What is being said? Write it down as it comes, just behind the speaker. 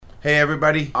Hey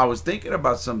everybody, I was thinking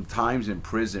about some times in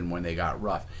prison when they got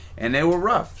rough. And they were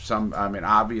rough.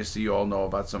 Obviously you all know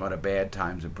about some of the bad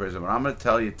times in prison, but I'm going to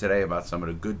tell you today about some of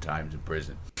the good times in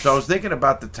prison. So I was thinking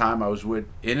about the time I was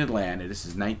in Atlanta. This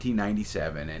is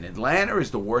 1997, and Atlanta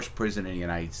is the worst prison in the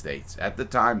United States. At the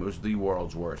time, it was the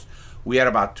world's worst. We had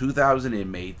about 2,000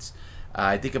 inmates.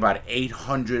 I think about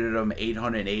 800 of them,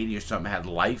 880 or something, had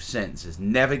life sentences,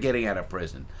 never getting out of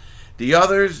prison. The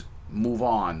others move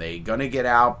on. They're gonna get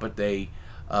out, but they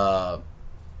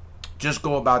just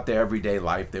go about their everyday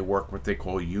life. They work what they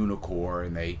call Unicor,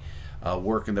 and they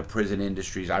work in the prison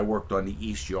industries. I worked on the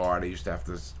East Yard. I used to have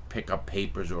to pick up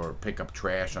papers or pick up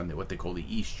trash on what they call the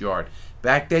East Yard.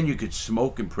 Back then, you could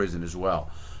smoke in prison as well.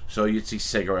 So you'd see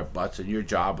cigarette butts, and your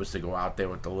job was to go out there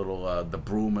with the little the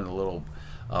broom and the little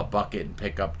bucket and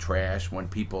pick up trash when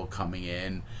people are coming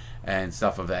in and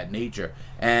stuff of that nature.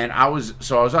 And I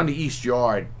was on the East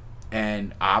Yard.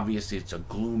 And obviously it's a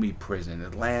gloomy prison.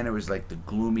 Atlanta is like the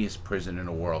gloomiest prison in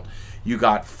the world. You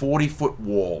got 40-foot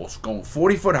walls going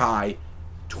 40 foot high,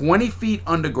 20 feet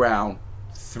underground,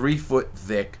 3 foot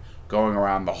thick, going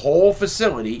around the whole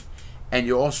facility. And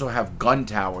you also have gun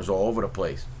towers all over the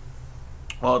place.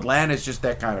 Well, Atlanta is just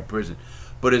that kind of prison.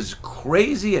 But as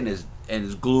crazy and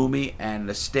as gloomy, and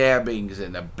the stabbings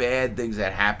and the bad things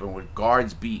that happen with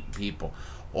guards beating people,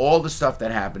 all the stuff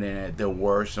that happened in it, there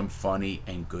were some funny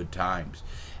and good times.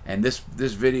 And this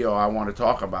video, I want to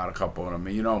talk about a couple of them.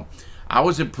 You know, I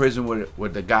was in prison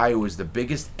with the guy who was the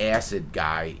biggest acid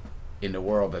guy in the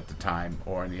world at the time,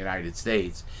 or in the United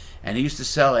States. And he used to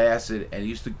sell acid, and he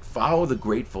used to follow the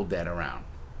Grateful Dead around.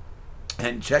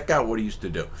 And check out what he used to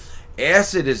do.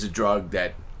 Acid is a drug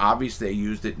that obviously they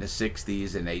used it in the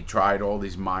 60s, and they tried all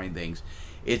these mind things.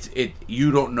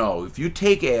 You don't know. If you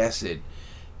take acid,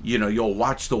 you know, you'll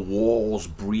watch the walls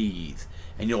breathe,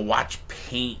 and you'll watch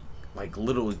paint like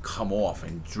literally come off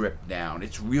and drip down.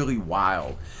 It's really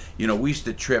wild. You know, we used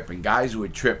to trip, and guys who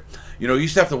would trip, you know, you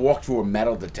used to have to walk through a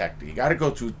metal detector. You got to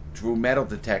go through metal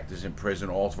detectors in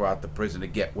prison, all throughout the prison, to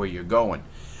get where you're going.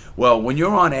 Well, when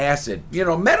you're on acid, you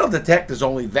know, metal detector's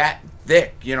only that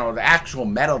thick. You know, the actual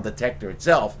metal detector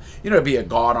itself, you know, there'd be a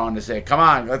guard on to say, come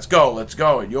on, let's go,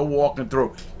 and you're walking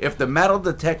through. If the metal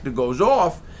detector goes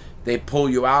off, they pull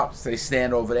you out, they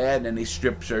stand over there, and then they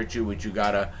strip search you, which you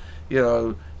gotta, you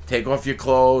know, take off your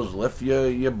clothes, lift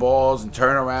your balls, and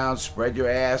turn around, spread your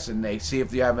ass, and they see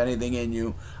if you have anything in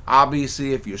you.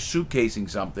 Obviously, if you're suitcasing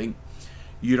something,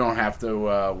 you don't have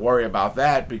to worry about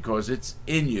that, because it's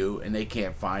in you, and they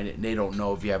can't find it, and they don't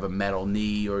know if you have a metal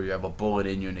knee or you have a bullet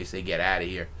in you, and they say, get out of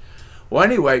here. Well,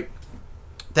 anyway,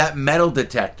 that metal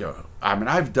detector, I mean,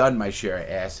 I've done my share of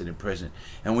acid in prison,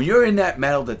 and when you're in that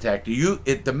metal detector,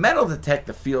 the metal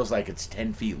detector feels like it's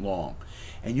 10 feet long,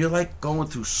 and you're like going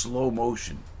through slow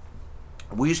motion.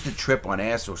 We used to trip on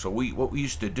acid, so what we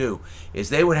used to do is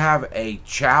they would have a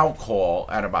chow call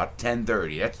at about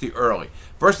 10:30. That's the early.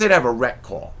 First, they'd have a rec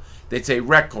call. They'd say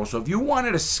rec call. So if you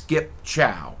wanted to skip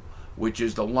chow, which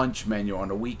is the lunch menu on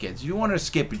the weekends, if you wanted to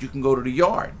skip it, you can go to the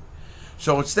yard.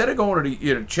 So instead of going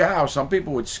to the chow, some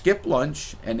people would skip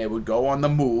lunch and they would go on the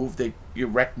move, your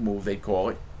rec move they call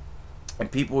it,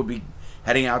 and people would be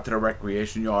heading out to the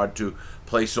recreation yard to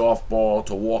play softball,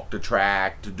 to walk the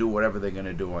track, to do whatever they're going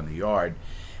to do on the yard.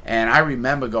 And I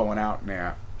remember going out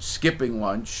there, skipping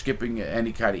lunch, skipping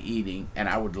any kind of eating, and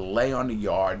I would lay on the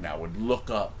yard and I would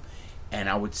look up and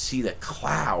I would see the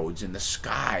clouds in the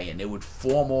sky, and it would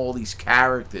form all these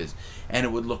characters, and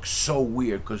it would look so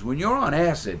weird, because when you're on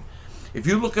acid, if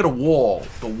you look at a wall,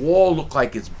 the wall looked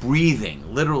like it's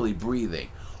breathing, literally breathing,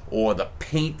 or the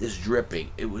paint is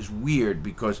dripping. It was weird,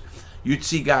 because you'd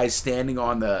see guys standing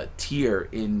on the tier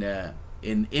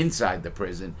inside the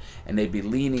prison, and they'd be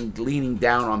leaning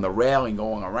down on the railing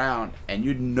going around, and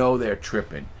you'd know they're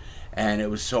tripping, and it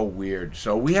was so weird.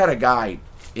 So we had a guy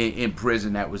in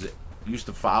prison that used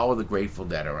to follow the Grateful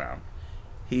Dead around.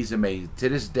 He's amazing. To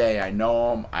this day, I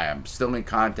know him. I am still in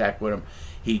contact with him.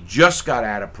 He just got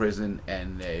out of prison,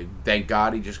 and thank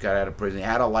God he just got out of prison. He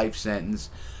had a life sentence,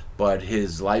 but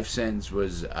his life sentence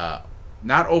was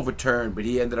not overturned, but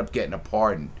he ended up getting a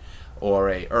pardon, or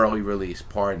a early release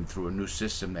pardon, through a new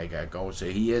system they got going. So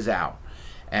he is out.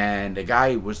 And the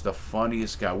guy was the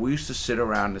funniest guy. We used to sit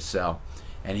around the cell,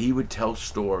 and he would tell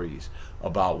stories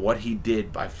about what he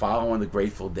did by following the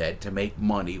Grateful Dead to make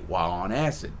money while on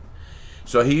acid.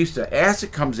 So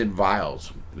acid comes in vials.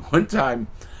 One time,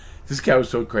 this guy was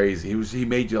so crazy. He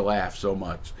made you laugh so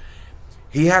much.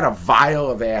 He had a vial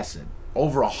of acid,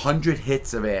 over 100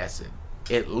 hits of acid.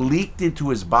 It leaked into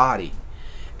his body,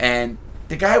 and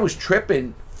the guy was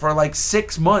tripping for like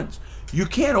 6 months. You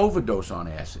can't overdose on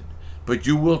acid, but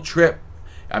you will trip.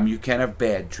 I mean, you can have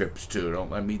bad trips too. Don't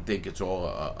let me think it's all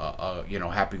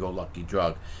happy-go-lucky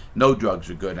drug. No drugs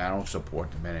are good. I don't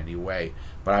support them in any way.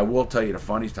 But I will tell you the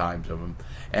funny times of them.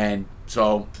 And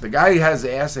so the guy has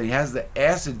the acid. He has the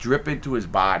acid drip into his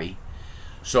body.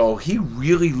 So he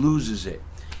really loses it.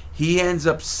 He ends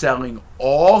up selling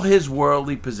all his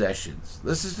worldly possessions.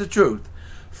 This is the truth.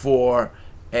 For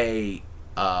a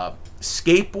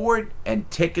skateboard and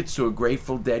tickets to a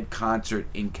Grateful Dead concert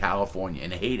in California,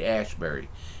 in Haight-Ashbury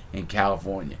in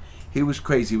California. He was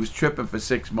crazy. He was tripping for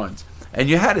 6 months. And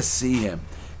you had to see him.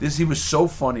 He was so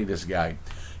funny, this guy.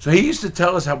 So he used to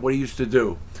tell us what he used to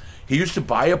do. He used to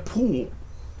buy a pool,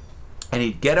 and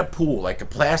he'd get a pool, like a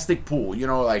plastic pool,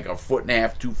 like a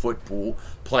 1.5 2 foot pool,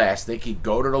 plastic. He'd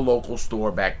go to the local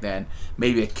store back then,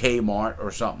 maybe a Kmart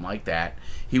or something like that.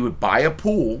 He would buy a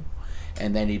pool,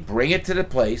 and then he'd bring it to the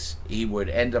place. He would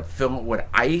end up filling it with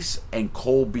ice and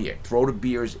cold beer. Throw the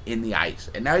beers in the ice.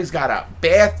 And now he's got a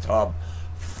bathtub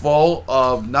full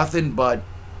of nothing but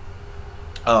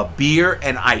beer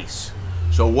and ice.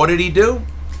 So what did he do?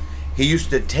 He used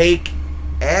to take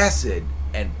acid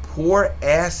and pour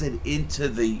acid into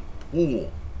the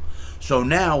pool. So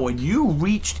now when you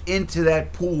reached into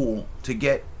that pool to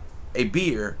get a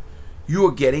beer, you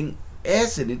were getting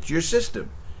acid into your system.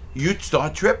 You'd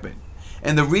start tripping.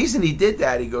 And the reason he did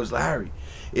that, he goes, Larry,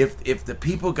 if the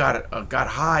people got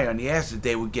high on the acid,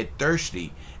 they would get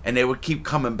thirsty and they would keep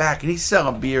coming back. And he's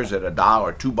selling beers at $1,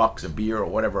 $2 a beer, or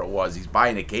whatever it was. He's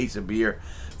buying a case of beer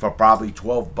for probably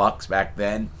 $12 back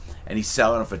then, and he's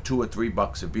selling it for $2 or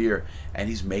 $3 a beer, and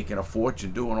he's making a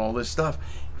fortune doing all this stuff.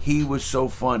 He was so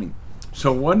funny.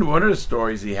 So one of the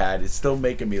stories he had is still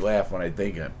making me laugh when I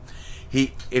think of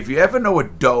him. If you ever know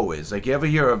what dough is, like you ever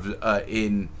hear of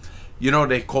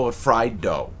they call it fried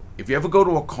dough. If you ever go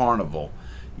to a carnival,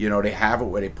 they have it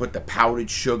where they put the powdered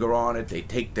sugar on it. They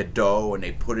take the dough and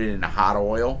they put it in the hot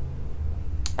oil,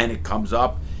 and it comes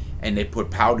up, and they put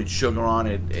powdered sugar on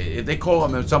it. They call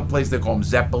them, in some places they call them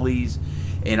zeppelis.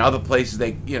 In other places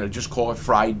they just call it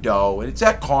fried dough. And it's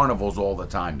at carnivals all the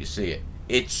time. You see it.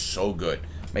 It's so good.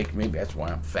 Maybe that's why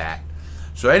I'm fat.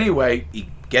 So anyway, he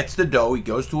gets the dough. He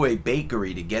goes to a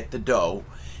bakery to get the dough,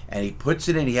 and he puts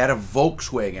it in. He had a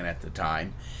Volkswagen at the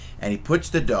time, and he puts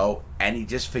the dough, and he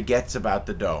just forgets about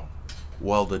the dough.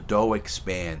 Well, the dough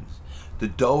expands. The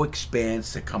dough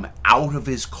expands to come out of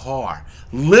his car,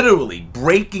 literally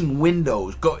breaking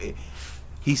windows.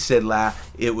 He said,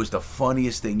 it was the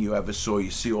funniest thing you ever saw.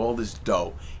 You see all this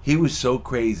dough. He was so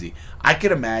crazy. I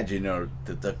could imagine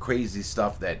the crazy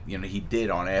stuff that he did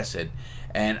on acid.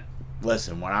 And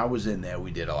listen, when I was in there,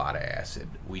 we did a lot of acid.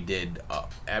 We did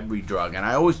every drug. And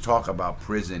I always talk about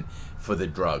prison for the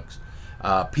drugs.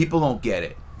 People don't get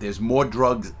it. There's more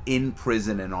drugs in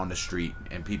prison than on the street.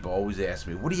 And people always ask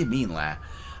me, what do you mean, La?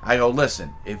 I go,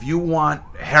 listen, if you want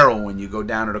heroin, you go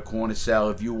down to the corner cell.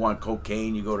 If you want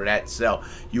cocaine, you go to that cell.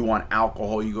 You want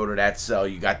alcohol, you go to that cell.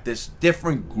 You got this,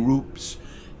 different groups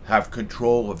have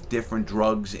control of different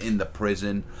drugs in the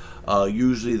prison.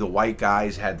 Usually the white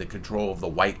guys had the control of the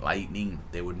white lightning.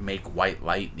 They would make white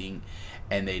lightning,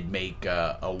 and they'd make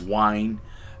a wine.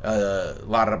 A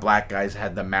lot of the black guys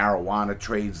had the marijuana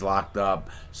trades locked up.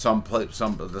 Some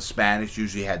of the Spanish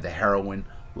usually had the heroin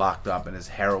locked up, and there's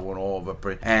heroin all over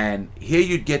prison. And here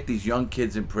you'd get these young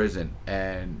kids in prison,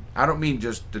 and I don't mean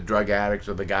just the drug addicts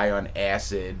or the guy on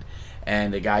acid,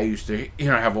 and the guy who used to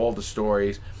have all the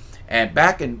stories. And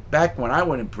back when I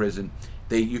went in prison,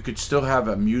 you could still have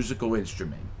a musical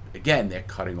instrument. Again, they're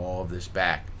cutting all of this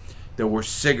back. There were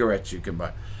cigarettes you could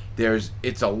buy.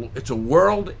 It's a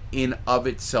world in of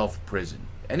itself, prison.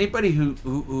 Anybody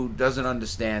who doesn't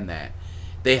understand that,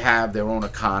 they have their own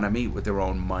economy with their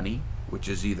own money, which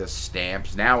is either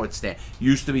stamps. Now it's stamps.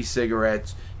 Used to be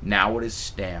cigarettes. Now it is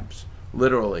stamps.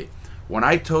 Literally. When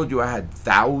I told you I had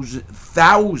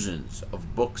thousands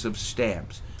of books of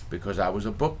stamps, because I was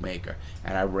a bookmaker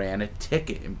and I ran a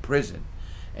ticket in prison.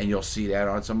 And you'll see that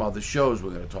on some other shows.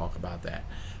 We're going to talk about that.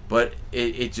 But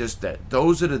it's just that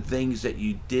those are the things that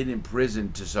you did in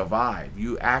prison to survive.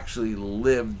 You actually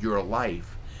lived your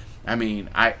life. I mean,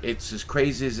 it's as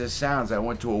crazy as it sounds. I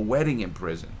went to a wedding in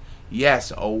prison.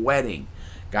 Yes, a wedding.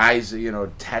 Guys,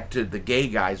 tattooed, the gay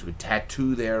guys would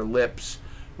tattoo their lips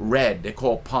red. They're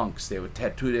called punks. They would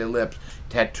tattoo their lips,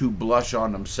 tattoo blush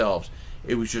on themselves.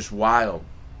 It was just wild.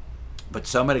 But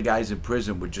some of the guys in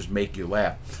prison would just make you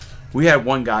laugh. We had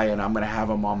one guy, and I'm going to have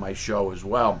him on my show as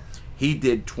well. He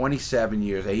did 27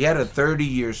 years. He had a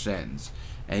 30-year sentence,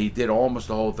 and he did almost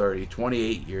the whole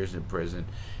 28 years in prison.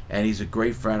 And he's a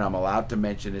great friend. I'm allowed to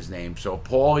mention his name. So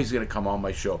Pauli's going to come on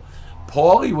my show.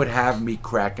 Pauli would have me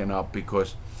cracking up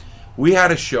because We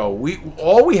had a show.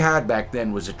 All we had back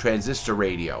then was a transistor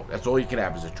radio. That's all you could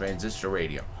have, is a transistor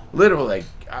radio. Literally,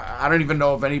 I don't even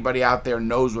know if anybody out there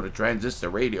knows what a transistor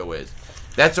radio is.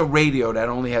 That's a radio that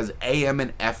only has AM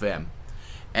and FM.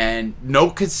 And no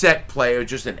cassette player,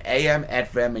 just an AM,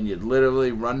 FM, and you'd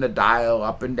literally run the dial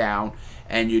up and down,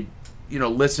 and you'd,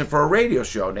 listen for a radio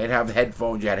show. And they'd have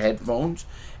headphones. You had headphones,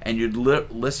 and you'd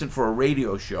listen for a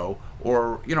radio show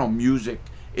or, music.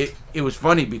 It was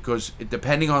funny because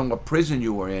depending on what prison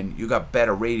you were in, you got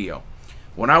better radio.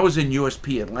 When I was in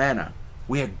USP Atlanta,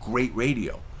 we had great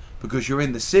radio because you're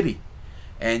in the city,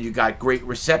 and you got great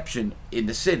reception in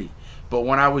the city. But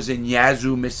when I was in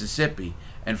Yazoo, Mississippi,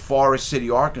 and Forest City,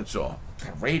 Arkansas,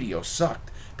 the radio sucked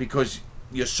because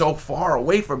you're so far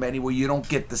away from anywhere you don't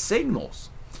get the signals.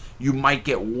 You might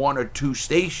get one or two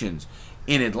stations.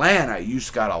 In Atlanta, you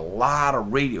just got a lot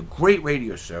of radio, great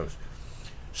radio shows.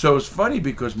 So it's funny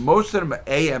because most of them are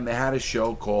AM. They had a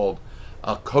show called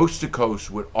Coast to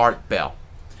Coast with Art Bell.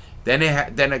 Then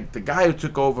the guy who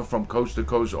took over from Coast to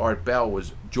Coast, Art Bell,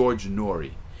 was George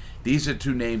Norrie. These are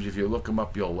two names. If you look them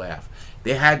up, you'll laugh.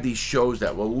 They had these shows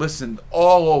that were listened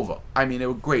all over. I mean, they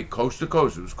were great. Coast to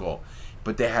Coast, it was called.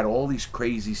 But they had all these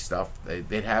crazy stuff.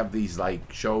 They'd have these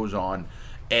like shows on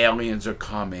aliens are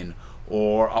coming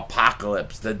or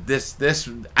apocalypse. This.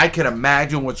 I can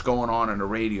imagine what's going on in a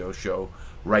radio show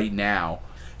right now.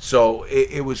 So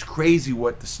it was crazy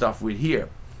what the stuff we'd hear.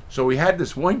 So we had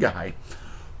this one guy,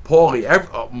 Pauli.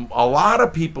 A lot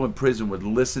of people in prison would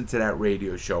listen to that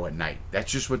radio show at night.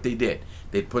 That's just what they did.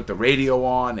 They'd put the radio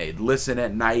on, they'd listen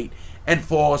at night, and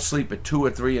fall asleep at 2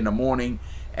 or 3 in the morning.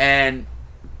 And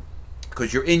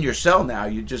because you're in your cell now,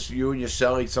 you and your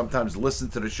cell, you sometimes listen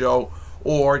to the show,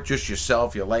 or just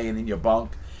yourself, you're laying in your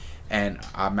bunk. And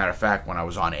matter of fact, when I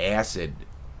was on acid,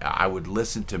 I would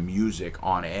listen to music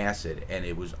on acid, and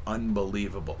it was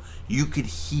unbelievable. You could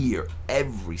hear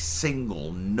every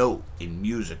single note in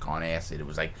music on acid. It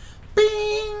was like,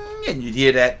 bing, and you'd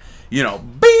hear that, bing.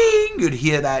 You'd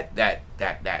hear that, the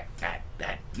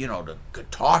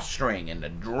guitar string and the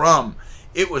drum.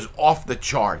 It was off the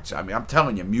charts. I mean, I'm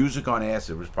telling you, music on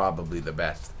acid was probably the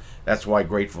best. That's why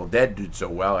Grateful Dead did so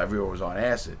well. Everyone was on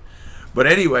acid. But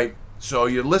anyway, so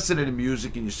you're listening to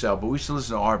music in your cell, but we used to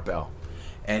listen to Art Bell.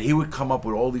 And he would come up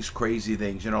with all these crazy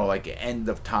things, like end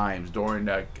of times. During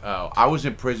I was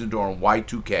in prison during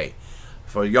Y2K.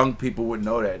 For young people wouldn't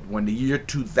know that. When the year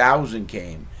 2000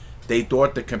 came, they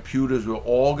thought the computers were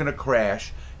all going to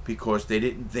crash because they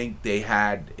didn't think they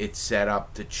had it set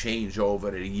up to change over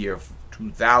to the year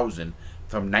 2000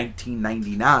 from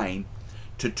 1999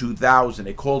 to 2000.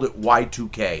 They called it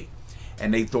Y2K.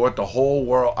 And they thought the whole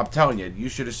world, I'm telling you, you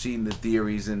should have seen the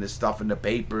theories and the stuff in the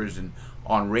papers and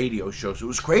on radio shows. It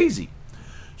was crazy.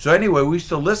 So anyway, we used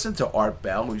to listen to Art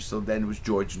Bell. Then it was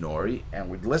George Norrie, and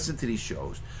we'd listen to these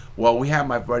shows. Well, we had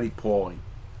my buddy Pauli.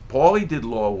 Pauli did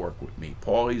law work with me.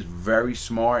 Pauli's very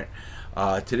smart.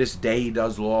 To this day, he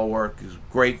does law work. He's a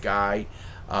great guy.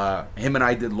 Him and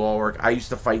I did law work. I used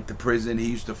to fight the prison.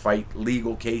 He used to fight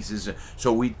legal cases.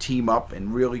 So we'd team up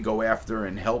and really go after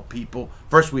and help people.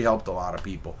 First, we helped a lot of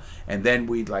people. And then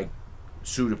we'd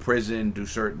sue the prison, do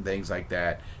certain things like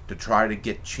that to try to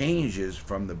get changes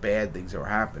from the bad things that were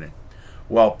happening.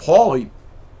 Well, Pauli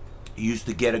used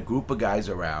to get a group of guys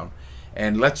around,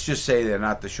 and let's just say they're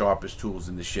not the sharpest tools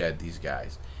in the shed, these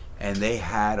guys. And they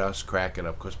had us cracking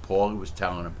up because Pauli was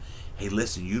telling them, hey,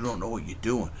 listen, you don't know what you're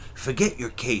doing. Forget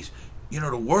your case.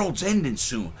 The world's ending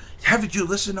soon. Haven't you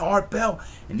listened to Art Bell?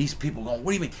 And these people going,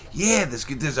 what do you mean? Yeah,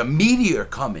 there's a meteor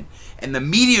coming. And the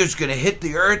meteor's going to hit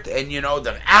the earth. And,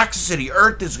 the axis of the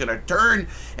earth is going to turn.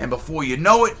 And before you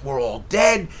know it, we're all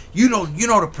dead. You know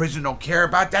the prison don't care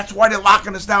about it. That's why they're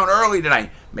locking us down early tonight.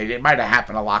 Maybe it might have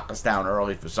happened to lock us down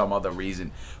early for some other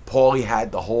reason. Pauli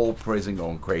had the whole prison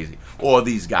going crazy. Or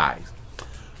these guys.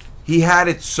 He had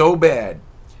it so bad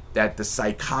that the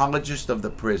psychologist of the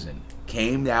prison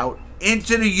came out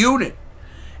into the unit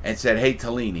and said, hey,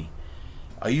 Tellini,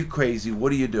 are you crazy?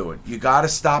 What are you doing? You got to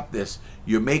stop this.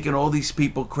 You're making all these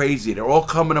people crazy. They're all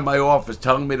coming to my office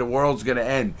telling me the world's going to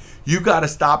end. You got to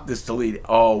stop this, Tellini.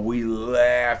 Oh, we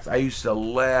laughed. I used to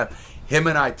laugh. Him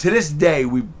and I, to this day,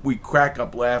 we crack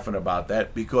up laughing about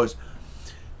that because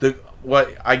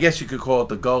what I guess you could call it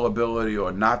the gullibility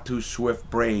or not too swift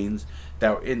brains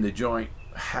that were in the joint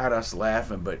had us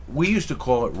laughing. But we used to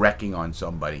call it wrecking on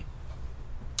somebody.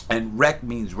 And rec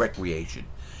means recreation.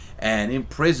 And in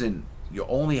prison, you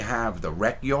only have the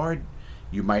rec yard.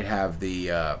 You might have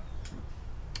the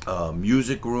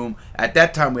music room. At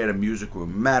that time, we had a music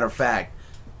room. Matter of fact,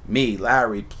 me,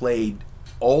 Larry, played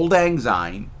Old Lang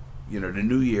Syne, the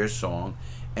New Year's song,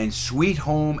 and Sweet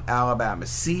Home Alabama,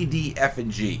 C, D, F,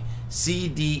 and G. C,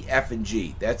 D, F, and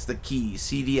G. That's the key.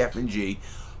 C, D, F, and G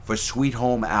for Sweet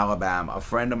Home Alabama. A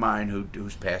friend of mine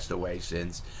who's passed away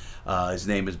since. His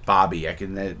name is Bobby. I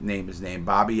can name his name.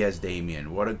 Bobby Asdamian.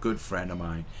 What a good friend of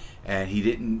mine. And he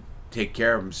didn't take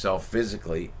care of himself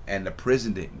physically, and the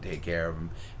prison didn't take care of him,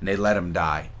 and they let him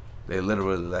die. They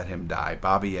literally let him die.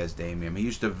 Bobby Asdamian. He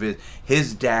used to visit.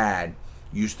 His dad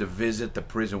used to visit the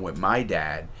prison with my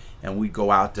dad, and we'd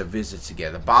go out to visit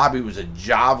together. Bobby was a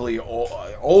jolly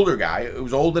older guy. He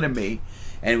was older than me,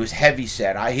 and he was heavy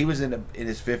set. He was in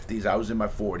his 50s. I was in my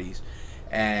 40s,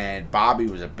 and Bobby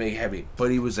was a big heavy.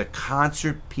 But he was a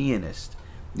concert pianist.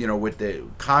 You know, with the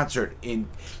concert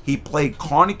he played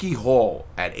Carnegie Hall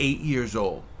at 8 years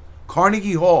old.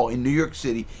 Carnegie Hall in New York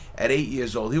City at 8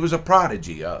 years old. He was a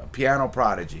prodigy, a piano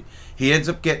prodigy. He ends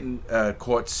up getting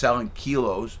caught selling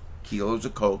kilos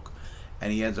of coke,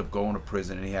 and he ends up going to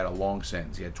prison, and he had a long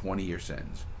sentence. He had 20-year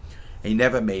sentence. He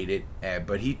never made it,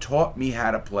 but he taught me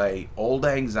how to play Old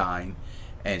Lang Syne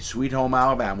and Sweet Home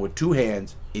Alabama with two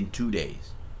hands in 2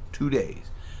 days. 2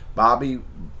 days. Bobby,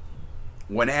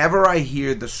 whenever I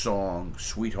hear the song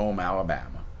Sweet Home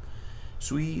Alabama,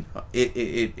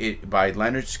 by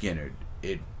Leonard Skinner,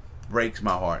 it breaks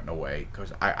my heart in a way,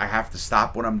 because I have to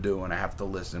stop what I'm doing. I have to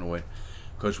listen to it,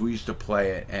 because we used to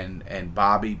play it, and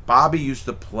Bobby used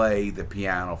to play the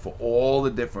piano for all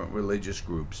the different religious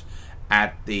groups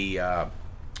at the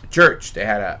church. They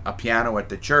had a piano at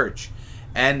the church,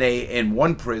 and in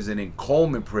one prison, in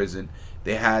Coleman Prison,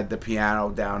 they had the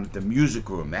piano down at the music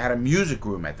room. They had a music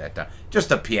room at that time. Just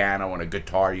a piano and a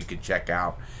guitar you could check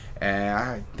out. And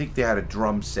I think they had a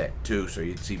drum set too, so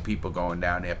you'd see people going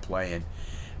down there playing.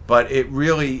 But it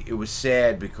was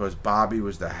sad, because Bobby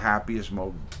was the happiest,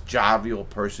 most jovial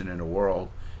person in the world.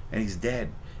 And he's dead.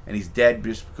 And he's dead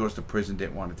just because the prison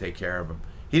didn't want to take care of him.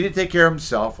 He didn't take care of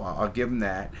himself. I'll give him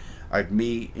that. Like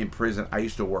me in prison, I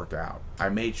used to work out. I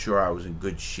made sure I was in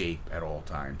good shape at all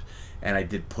times. And I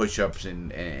did push-ups,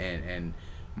 and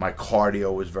my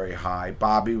cardio was very high.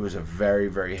 Bobby was a very,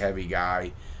 very heavy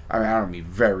guy. I mean, I don't mean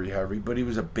very heavy, but he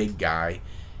was a big guy,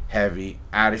 heavy,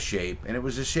 out of shape. And it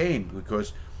was a shame,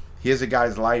 because here's a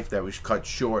guy's life that was cut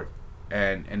short,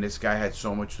 and this guy had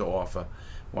so much to offer.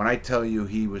 When I tell you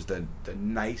he was the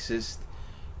nicest,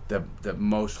 the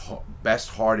most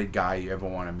best-hearted guy you ever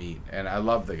want to meet. And I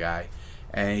love the guy.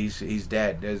 And he's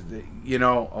dead.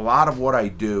 A lot of what I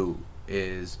do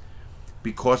is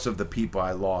because of the people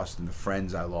I lost and the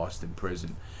friends I lost in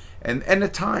prison. And the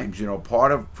times,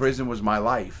 part of prison was my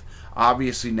life.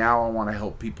 Obviously now I want to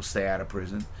help people stay out of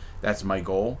prison. That's my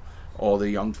goal. All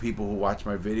the young people who watch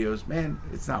my videos, man,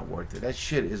 it's not worth it. That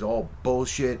shit is all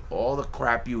bullshit. All the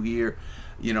crap you hear,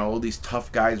 all these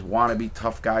tough guys, wannabe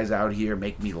tough guys out here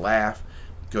make me laugh,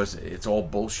 because it's all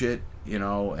bullshit.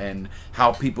 And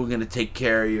how people are going to take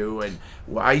care of you. And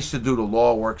I used to do the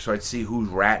law work, so I'd see who's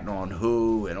ratting on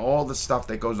who and all the stuff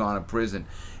that goes on in prison.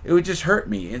 It would just hurt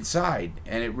me inside,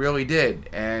 and it really did.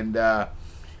 And,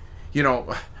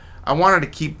 I wanted to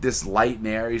keep this light and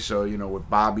airy, so, with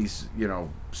Bobby's,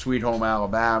 Sweet Home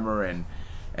Alabama,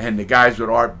 and the guys with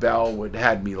Art Bell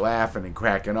had me laughing and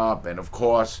cracking up. And, of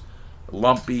course,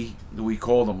 Lumpy, we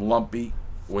called him Lumpy,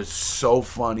 was so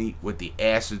funny with the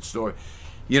acid story.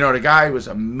 The guy was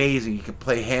amazing. He could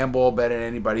play handball better than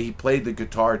anybody. He played the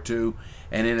guitar too.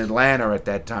 And in Atlanta at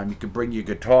that time, you could bring your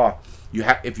guitar.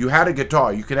 If you had a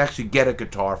guitar, you could actually get a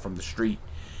guitar from the street.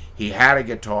 He had a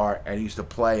guitar, and he used to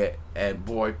play it. And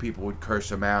boy, people would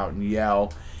curse him out and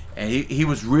yell. And he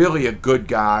was really a good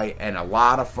guy and a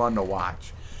lot of fun to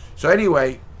watch. So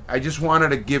anyway, I just wanted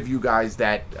to give you guys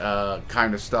that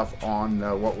kind of stuff on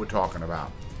what we're talking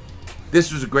about.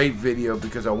 This was a great video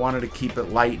because I wanted to keep it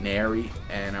light and airy,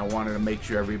 and I wanted to make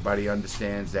sure everybody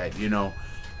understands that,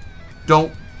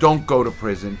 don't go to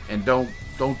prison, and don't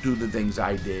do the things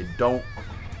I did. Don't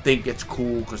think it's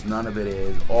cool, because none of it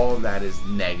is. All of that is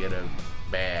negative,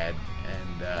 bad,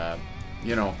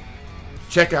 and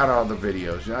check out all the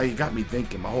videos. You got me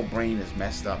thinking. My whole brain is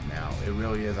messed up now. It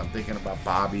really is. I'm thinking about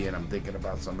Bobby, and I'm thinking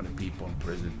about some of the people in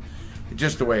prison.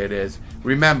 Just the way it is.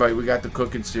 Remember, we got the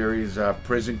cooking series,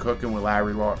 Prison Cooking with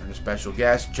Larry Lawton, a special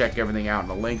guest. Check everything out in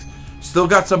the links. Still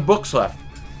got some books left.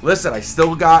 Listen, I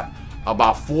still got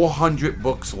about 400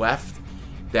 books left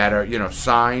that are,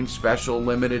 signed, special,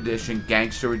 limited edition,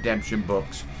 gangster redemption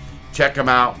books. Check them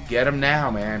out. Get them now,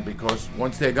 man, because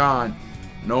once they're gone,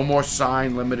 no more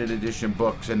signed, limited edition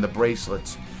books and the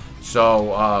bracelets.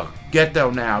 So get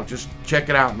them now. Just check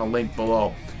it out in the link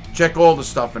below. Check all the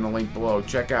stuff in the link below.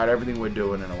 Check out everything we're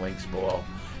doing in the links below.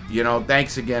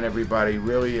 Thanks again, everybody.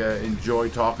 Really enjoy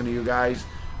talking to you guys.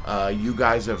 You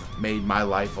guys have made my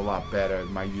life a lot better,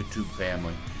 my YouTube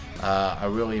family. I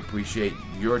really appreciate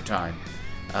your time.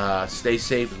 Stay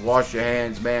safe. Wash your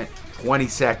hands, man. 20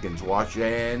 seconds. Wash your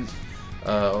hands.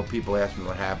 People ask me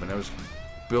what happened. I was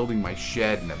building my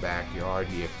shed in the backyard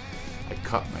here. I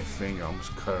cut my finger. I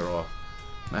almost cut it off.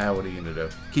 Now, what are you going to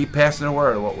do? Keep passing the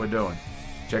word of what we're doing.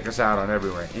 Check us out on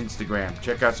everywhere. Instagram.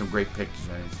 Check out some great pictures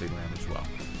on Instagram as well.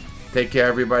 Take care,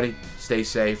 everybody. Stay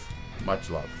safe. Much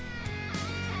love.